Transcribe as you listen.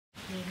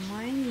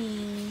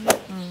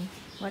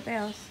What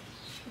else?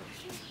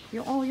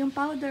 Yung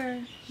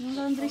powder. Yung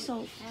laundry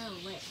soap. Oh,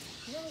 wait.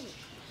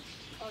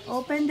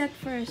 Open that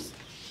first.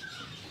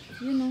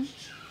 You know.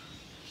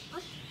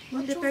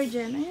 Yung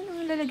detergent.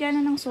 Ayun, lalagyan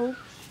na ng soap.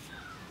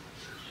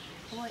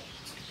 What?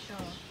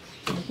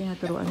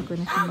 Tinuturuan ko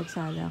na siya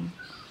magsalang.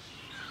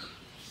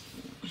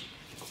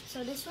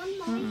 So this one,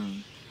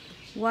 Mommy?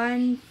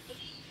 1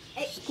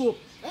 scoop.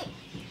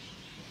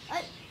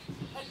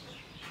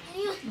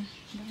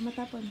 Baka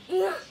matapon.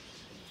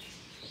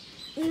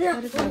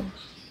 What is it?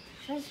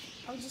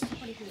 I'll just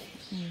put it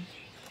here.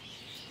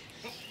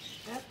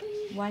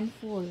 1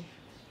 full.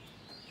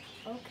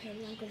 Okay,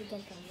 I'm gonna get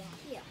that one.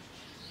 Yeah.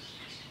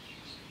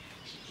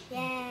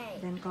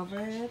 Yay. Then cover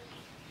it.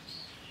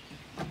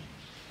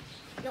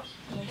 No.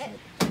 Close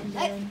it. And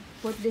then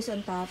put this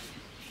on top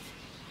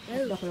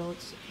of the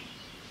clothes.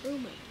 Oh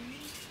my God.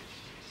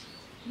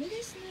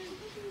 Bilis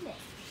na.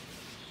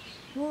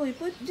 Oh,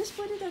 just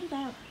put it on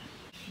top.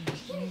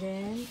 And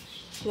then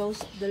close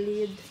the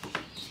lid.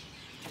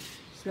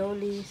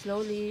 Slowly,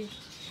 slowly,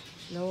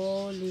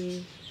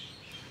 slowly.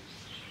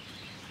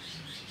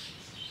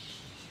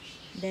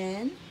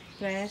 Then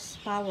press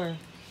power.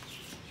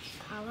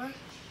 Power.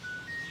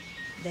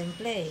 Then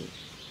play.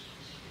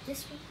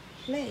 This one.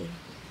 Play.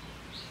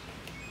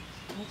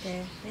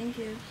 Okay, thank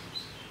you.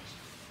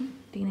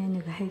 Tingnan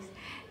nyo guys,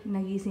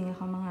 nagising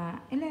ako mga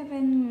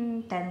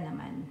 11:10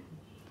 naman.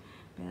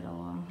 Pero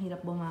ang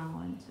hirap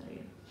bumangon. So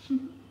yun.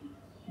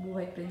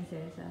 Buhay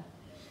prinsesa.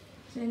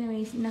 So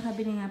anyways,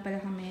 nakabili nga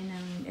pala kami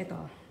ng ito.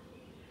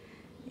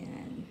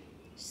 Yan.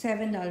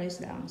 $7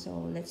 lang.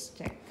 So let's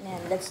check.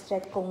 Yan, let's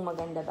check kung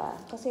maganda ba.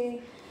 Kasi,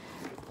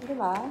 di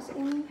ba?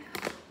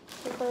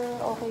 Super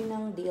okay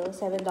ng deal.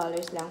 $7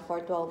 lang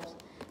for 12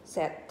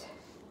 set.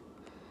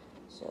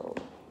 So,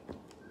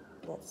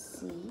 let's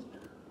see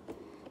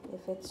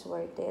if it's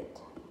worth it.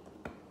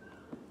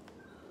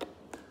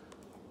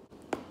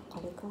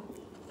 Kali ko.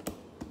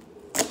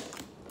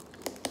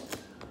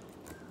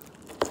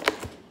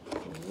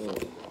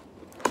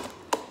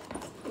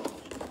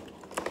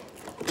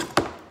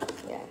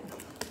 Yan.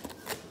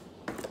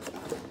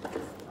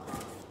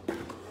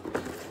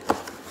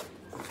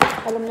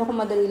 Alam niyo kung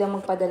madali lang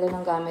magpadala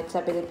ng gamit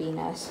sa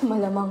Pilipinas.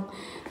 Malamang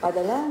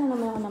padala na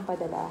naman ako ng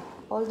padala.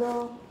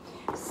 Although,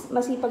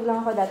 masipag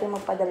lang ako dati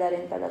magpadala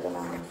rin talaga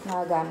ng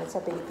mga gamit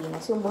sa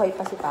Pilipinas. Yung buhay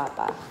pa si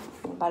Papa.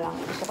 Yung parang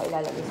gusto ko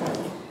ilalagay sa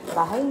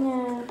bahay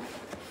niya.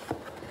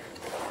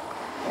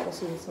 Pero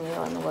since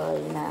ngayon, wala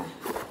na.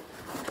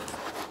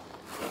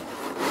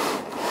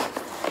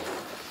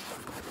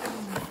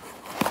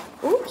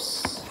 Oops!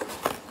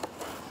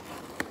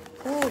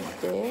 Oh,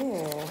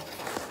 there.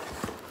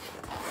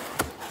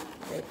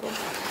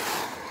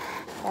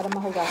 Para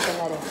mahugasan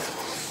na rin.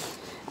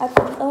 At,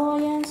 oh,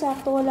 yan,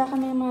 sakto. Wala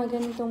kami mga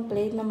ganitong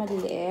plate na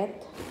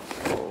maliliit.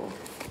 So,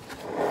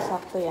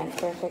 sakto yan.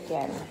 Perfect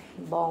yan.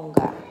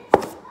 Bongga.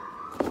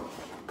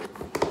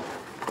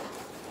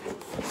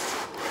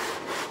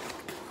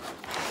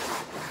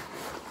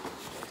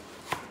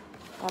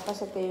 Tapos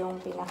ito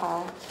yung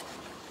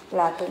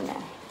pinaka-plato niya.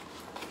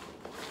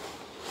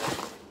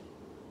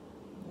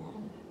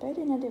 Yan.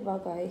 Pwede na,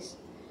 diba, guys?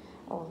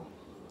 Oh.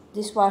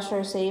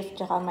 Dishwasher safe,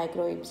 tsaka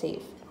microwave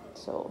safe.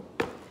 So,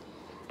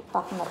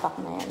 pack na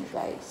yan,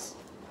 guys.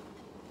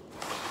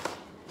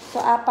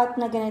 So, 4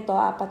 na ganito,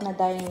 4 na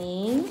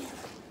dining.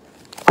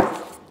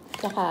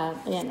 Tsaka,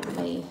 ayan,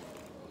 may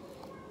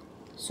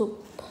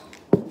soup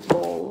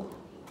bowl.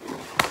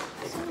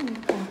 Saan?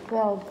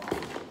 12.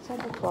 Saan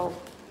 12?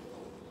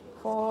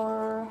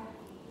 4,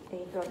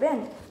 8, 12.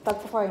 Yan,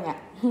 pag-4 nga.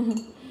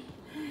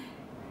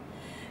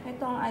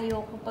 Ito ang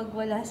ayoko pag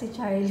wala si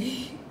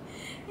Charlie.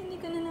 Hindi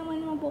ko na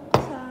naman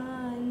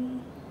mabuksan.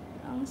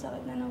 Ang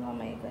sakit na ng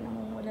kamay ko.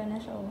 Namumula na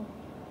siya. Oh.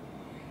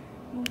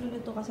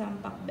 Magluluto kasi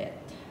ang pakbet.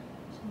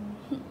 So,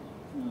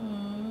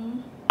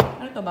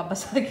 ano ito?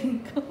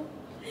 Babasagin ko.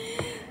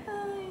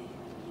 Ay,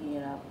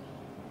 hirap.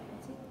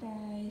 That's it,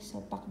 guys.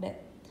 So,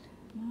 pakbet.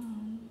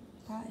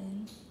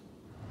 Kain.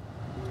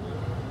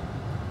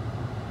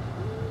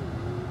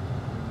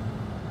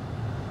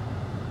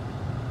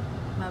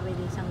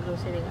 Mabilis ang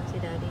grocery lang si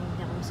Daddy.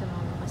 Hindi ako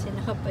sumama kasi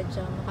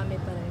nakapadyama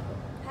kami pareho.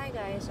 Hi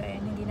guys, so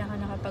ayan, hindi na ako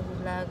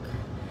nakapag-vlog.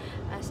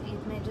 As in,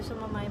 medyo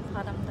sumama yung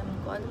pakaramdam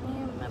ko. Alam mo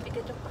yung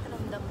mabigat yung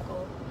pakaramdam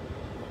ko.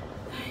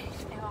 Ay,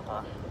 ewan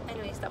ko.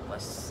 Anyways,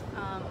 tapos,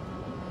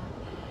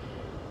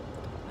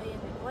 ayun,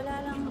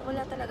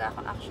 wala talaga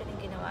ako actually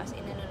ginawa. As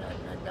in,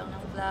 nanonood lang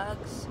ng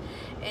vlogs.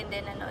 And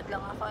then, nanood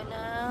lang ako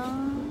ng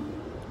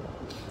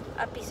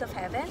A Piece of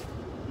Heaven.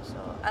 So,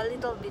 a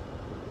little bit,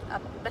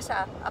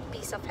 basta A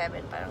Piece of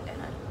Heaven, parang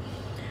ganun.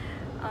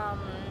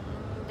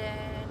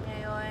 Then,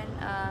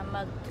 ngayon,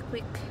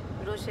 mag-quick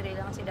grocery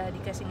lang si Daddy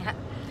kasi nga,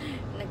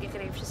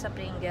 nag-crave siya sa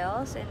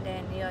Pringles. And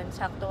then, yun,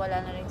 sakto wala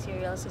na rin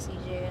cereal sa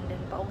CJ. And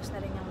then, paubos na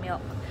rin yung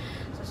milk.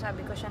 So,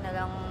 sabi ko siya na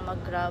lang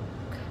mag-grab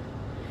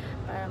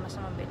para mas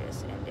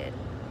mabilis. And then,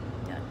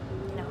 yun,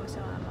 hindi na ako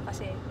masama.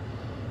 Kasi,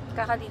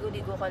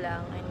 kakaligo-ligo ko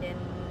lang. And then,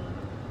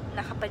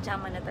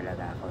 nakapajama na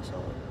talaga ako. So,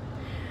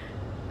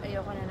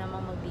 ayoko na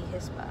namang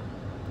magbihis pa.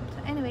 So,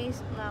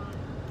 anyways,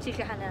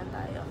 chikahan na lang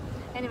tayo.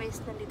 Anyways,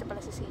 nandito pala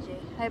si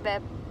CJ. Hi,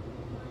 Beb.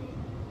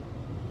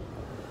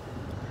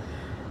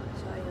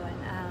 So, ayun.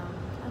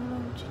 Ano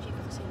naman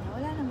chichika kasi niya?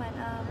 Wala naman.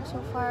 So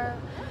far,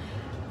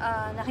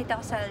 nakita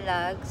ko sa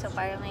log. So,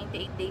 parang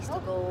 98 days to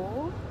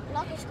go.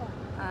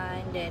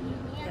 And then,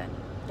 yun.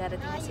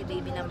 Darating na si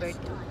baby number 2.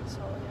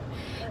 So,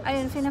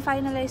 ayun.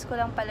 Fina-finalize ko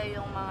lang pala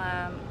yung mga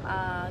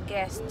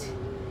guest.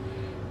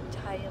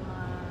 Tsaka yung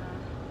mga...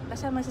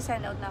 Basta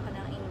masasend out na ako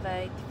ng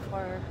invite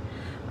for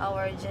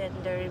our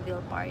gender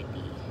reveal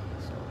party.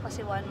 So,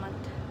 kasi 1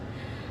 month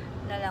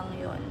na lang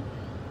yun.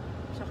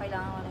 So,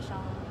 kailangan ko na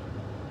siyang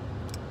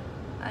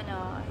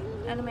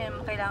ano mo yun,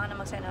 kailangan na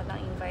mag-send out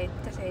ng invite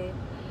kasi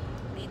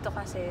dito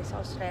kasi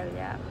sa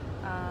Australia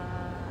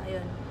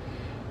ayun,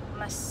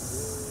 mas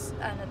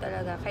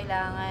talaga,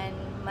 kailangan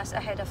mas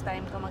ahead of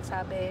time ko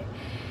magsabi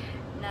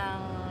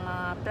ng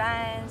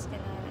plans,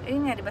 ganun.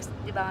 Ayun nga,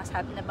 diba nga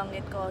sabi,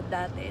 nabanggit ko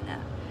dati na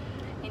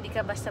hindi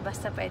ka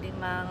basta-basta pwedeng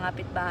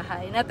mangapit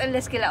bahay. Not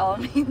unless kila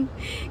Omin,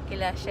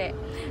 kila She.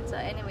 So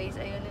anyways,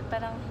 ayun,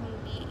 parang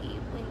hindi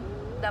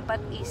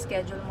dapat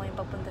i-schedule mo yung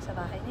pagpunta sa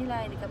bahay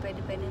nila. Hindi ka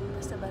pwedeng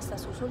basta-basta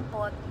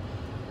susulpot.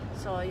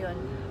 So yun,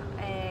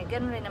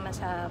 ganun rin naman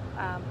sa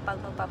pag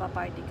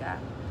magpapaparty ka.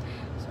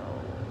 So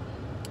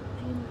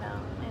ayun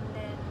lang. And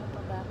then, ano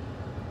pa ba?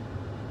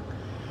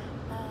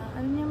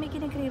 Alam niyo, may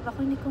kinikrave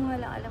ako. Hindi ko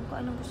nga lang alam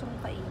kung anong gusto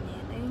kong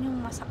kainin. Ayun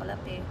yung masaklap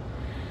eh.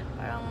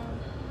 Parang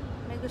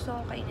may gusto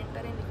kong kainin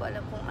pero hindi ko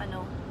alam kung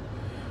ano.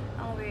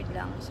 Ang weird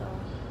lang. So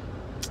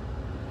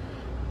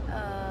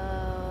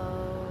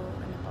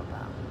ano pa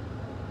ba?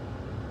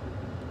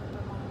 Ito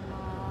mga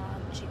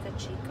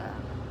chika-chika.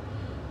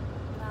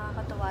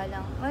 Nakakatawa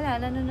lang. Wala,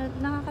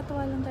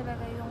 nakakatawa lang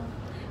talaga yung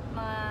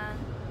mga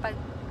pag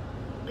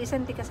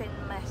recently kasi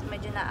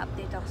medyo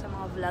na-update ako sa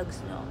mga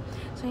vlogs, no.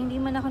 So hindi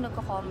man ako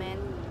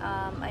nagko-comment,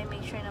 I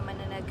make sure naman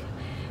na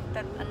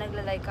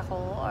nagla-like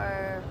ako,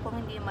 or kung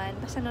hindi man,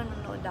 basta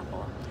nanonood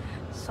ako.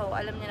 So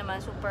alam niyo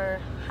naman,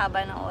 super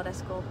haba ng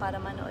oras ko para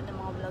manood ng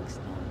mga vlogs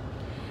niyo.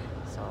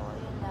 So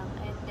yun lang.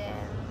 And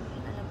then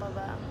ano pa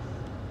ba,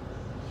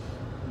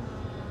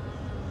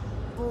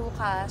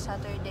 bukas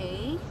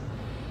Saturday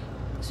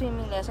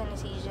swimming lesson ni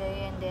CJ,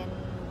 and then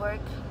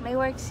may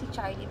work si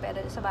Charlie pero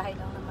sa bahay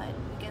lang naman,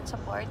 weekend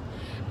support.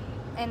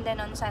 And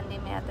then on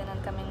Sunday may attendant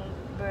kaming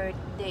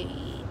birthday,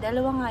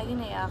 dalawa nga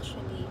yun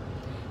actually.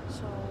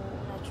 So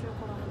not sure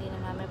kung hindi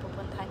na namin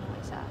pupuntahan yung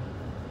isa.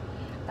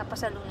 Tapos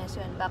sa Lunes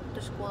yun, back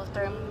to school,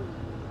 term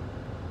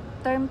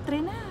 3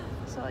 na.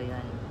 So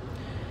ayun,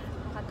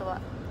 nakatuwa.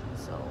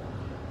 So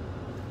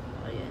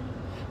ayun,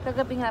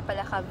 kagabi nga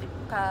pala ka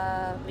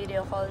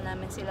video call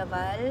namin sila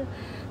Val,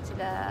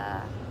 sila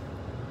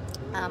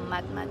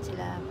Mat,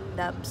 sila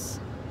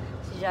Dubs,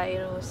 si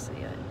Jairus,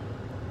 ayun.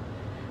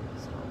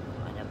 So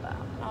ano ba,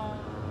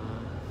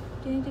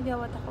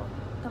 tinitigawat ako,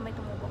 may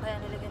tumubo, kaya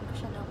nilagyan ko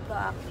siya ng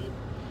proactive.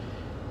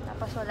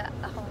 Tapos wala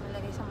akong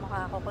nilagay sa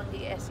mukha ko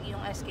kundi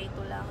yung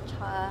SK2 lang,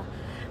 tsaka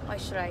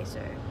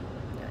moisturizer.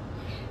 Yun.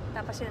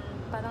 Tapos yun,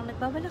 parang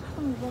nagbabalak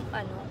akong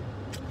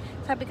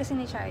sabi kasi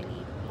ni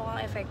Charlie, mukhang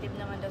effective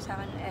naman daw sa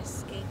akin yung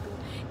SK2.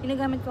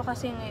 Ginagamit ko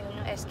kasi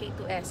ngayon yung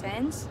SK2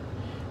 Essence.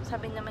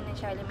 Sabi naman ni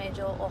Charlie,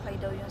 medyo okay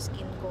daw yung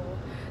skin ko.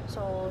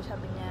 So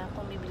sabi niya,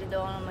 kung bibili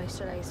daw ako ng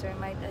moisturizer,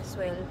 might as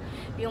well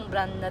yung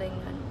brand na rin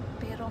yun.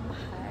 Pero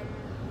mahal,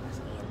 as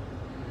in.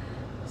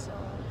 So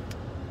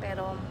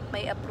pero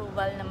may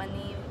approval naman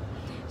ni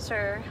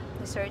Sir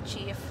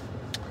Chief.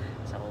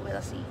 So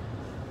we'll see.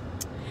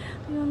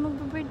 Yun,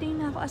 mag-birthday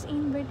na ako. As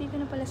in, birthday ko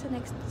na pala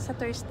sa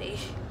Thursday.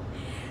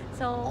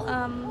 So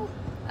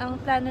ang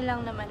plano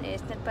lang naman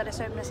is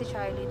nagpa-reserve na si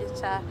Charlie dun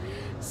sa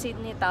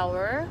Sydney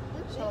Tower.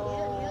 So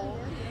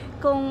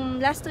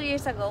kung last 2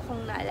 years ago,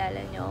 kung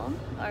naalala nyo,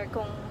 or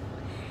kung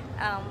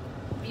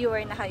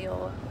viewer na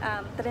kayo,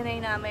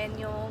 trinay namin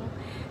yung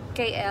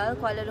KL,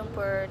 Kuala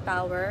Lumpur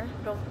Tower,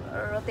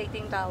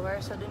 rotating tower.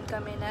 So dun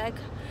kami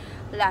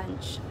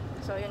nag-lunch.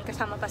 So yun,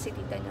 kasama pa si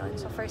tita nyon.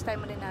 So first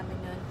time rin namin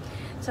yun.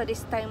 So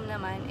this time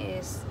naman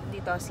is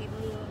dito,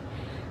 Sydney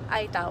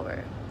Eye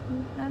Tower.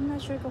 I'm not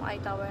sure kung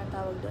Eye Tower ang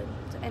tawag doon.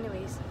 So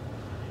anyways,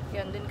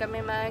 yun, dun kami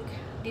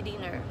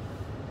mag-dinner.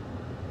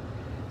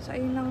 So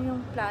ayun lang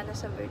yung plano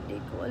sa birthday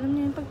ko. Alam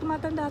niyo yun, pag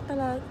tumatanda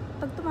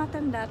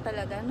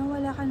talaga,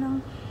 nawala ka ng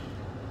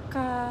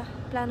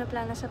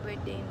plano-plano sa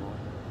birthday mo.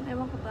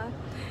 Ewan ko ba?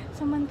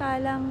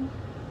 Samantalang,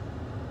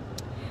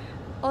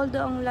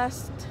 although ang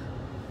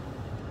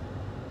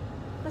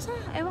basta,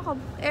 ewan ko,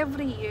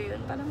 every year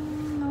yun, parang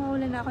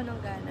nawawala na ako ng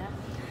gana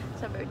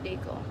sa birthday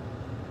ko.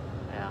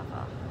 Ewan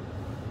ko.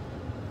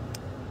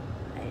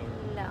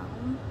 Ayun lang.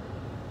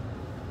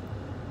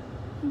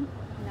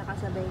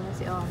 Nakasabay niya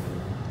si Omi.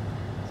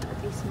 So at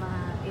least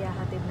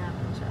maihahatid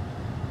namin siya.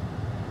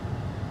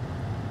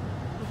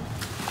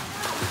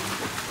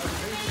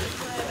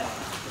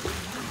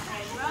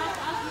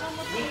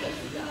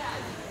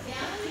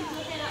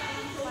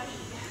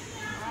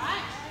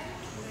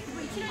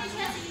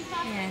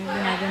 Ayan,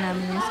 ginagawa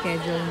namin yung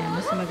schedule niya.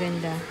 Mas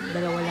maganda.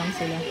 Dalawa lang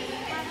sila.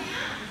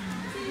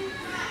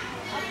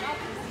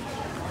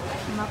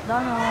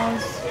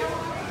 McDonald's.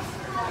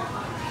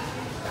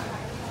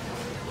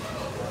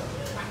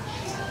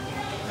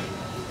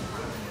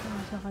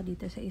 Pasok ako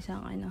dito sa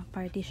isang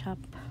party shop.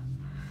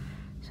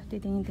 So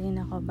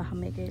titingin-tingin ako baka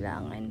may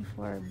kailangan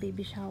for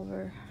baby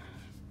shower.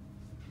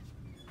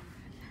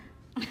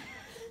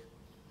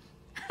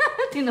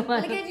 Look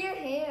at your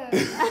hair.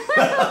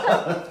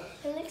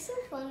 It looks so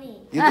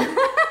funny.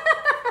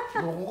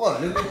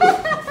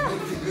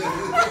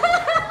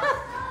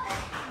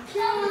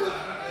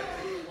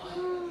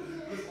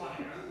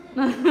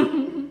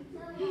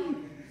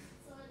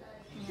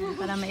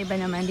 Para maiba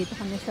naman, dito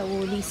kami sa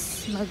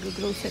Woolies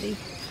mag-grocery.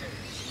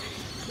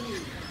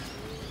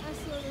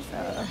 So,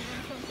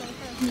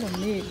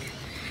 lamig.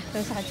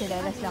 Pero sa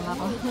katsilalas lang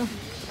ako.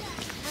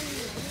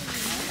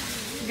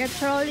 Get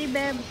trolley,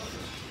 babe.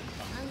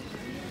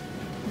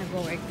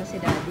 Nag-work pa si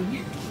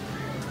daddy.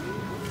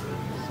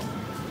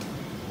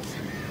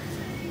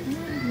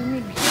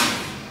 Lamig.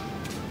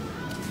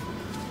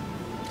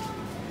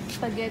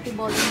 Spaghetti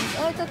bolognese.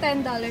 Oh, ito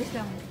 $10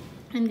 lang.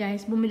 And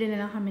guys, bumili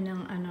na lang kami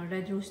ng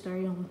red rooster,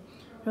 yung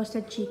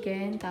roasted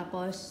chicken,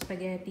 tapos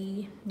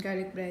spaghetti,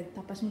 garlic bread,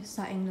 tapos may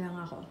saing lang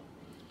ako.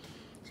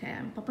 So,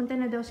 papunta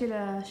na daw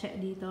sila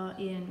dito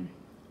in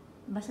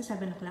basta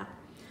 7 o'clock.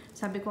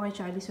 Sabi ko kay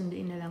Charlie,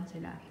 sunduin na lang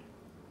sila.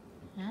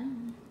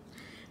 Yan.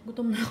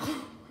 Gutom na ako.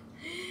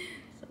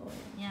 So,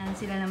 yan,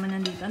 sila naman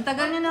nandito. Ang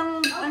tagal nyo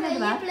ng,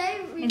 diba?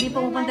 Hindi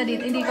pupunta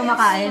dito, hindi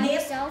kumakain.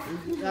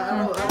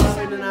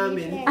 Araw-araw na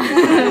namin.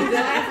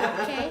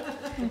 Okay.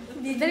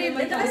 Dali,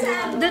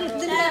 dun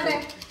natin.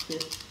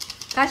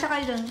 Kasha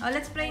kayo dun. Oh,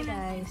 let's pray na.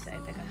 Guys, ay,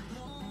 teka.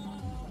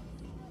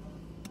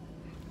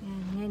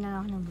 Yan, ngayon na lang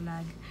ako ng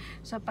vlog.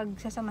 So, pag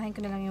sasamahin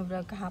ko na lang yung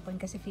vlog kahapon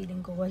kasi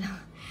feeling ko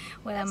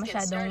wala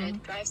masyadong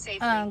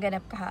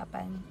ganap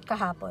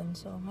kahapon.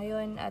 So,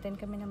 ngayon,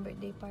 attend kami ng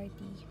birthday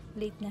party.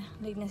 Late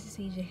na si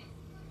CJ.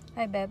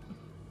 Hi, Beb.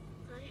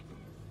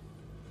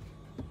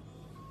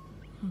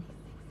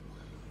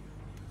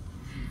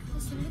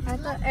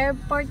 Ito,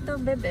 airport to,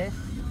 Beb eh.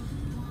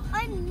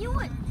 I knew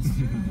it.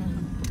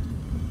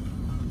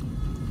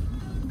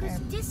 Because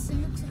this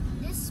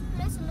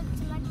place looks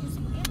like this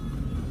bus.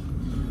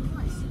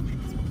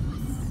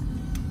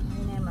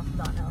 Ayun na yung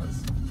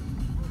McDonald's.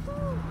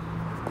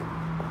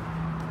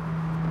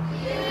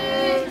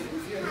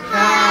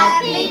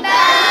 Happy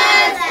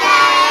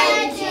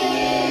birthday to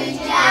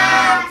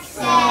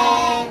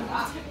Jackson.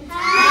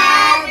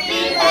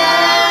 Happy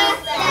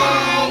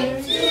birthday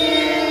to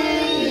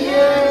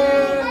you.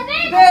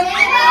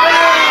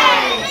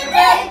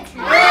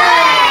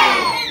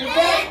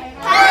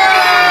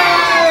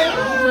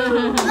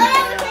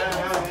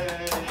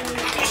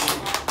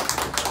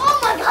 Oh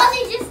my God,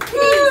 he just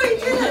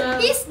sneezed.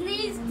 He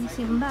sneezed.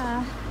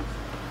 Simba.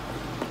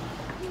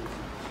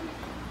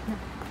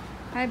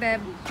 Hi,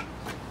 Beb.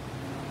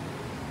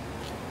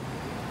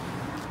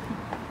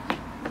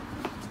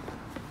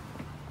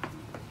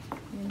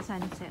 Yung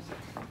sunset.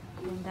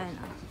 Ganda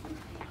na.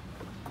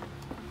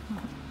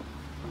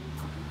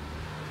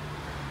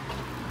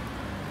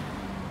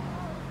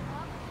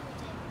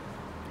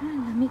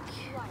 Lamig.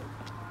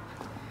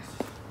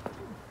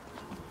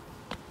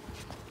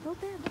 Oh,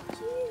 Beb.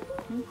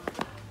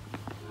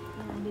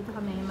 Dito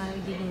kami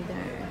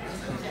mag-dinner.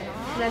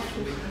 Fresh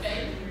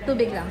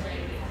tubig lang.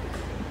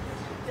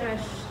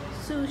 Fresh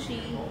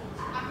sushi.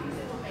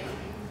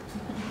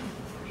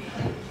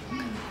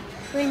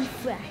 When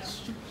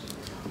fresh.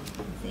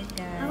 That's it,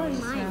 guys. How am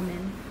I?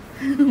 Ramen.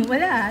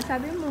 Wala.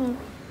 Sabi mo,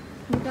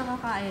 hindi ka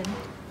kakain.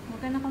 Huwag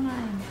ka na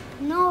kumain.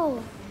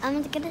 No,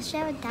 I'm gonna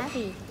share with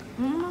Daddy.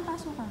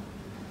 Pasok ka.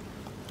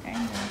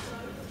 Kain, guys.